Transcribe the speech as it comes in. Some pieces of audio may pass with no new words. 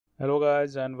Hello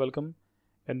guys and welcome.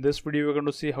 In this video we're going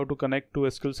to see how to connect to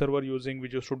SQL Server using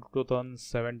Visual Studio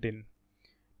 2017.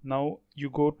 Now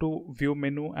you go to View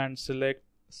menu and select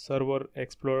Server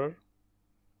Explorer.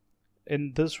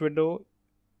 In this window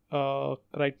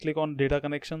right click on Data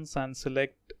Connections and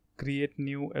select Create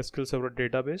New SQL Server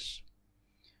Database.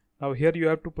 Now here you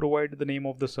have to provide the name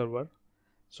of the server.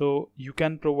 So you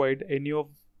can provide any of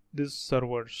these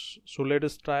servers. So let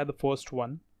us try the first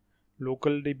one,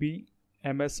 localdb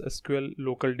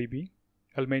MSSQLLocalDB.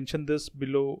 I'll mention this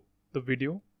below the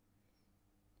video.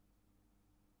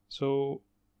 So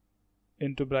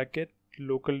into bracket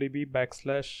localdb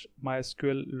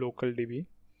 /MySQLLocalDB.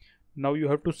 Now you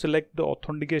have to select the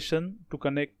authentication to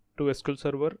connect to SQL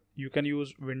Server. You can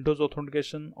use Windows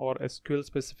authentication or SQL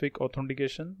specific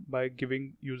authentication by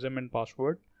giving username and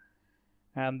password,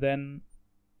 and then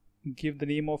give the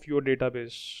name of your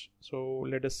database. So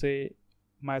let us say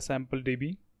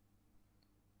MySampleDB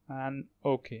and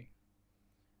OK.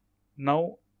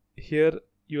 Now here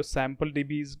your sample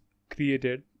DB is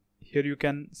created. Here you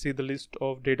can see the list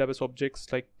of database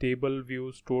objects like table,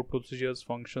 views, stored procedures,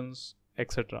 functions,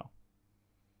 etc.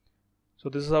 So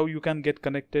this is how you can get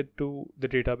connected to the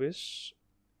database.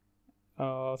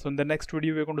 So in the next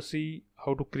video we're going to see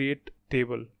how to create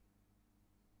table.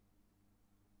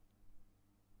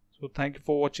 So thank you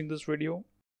for watching this video.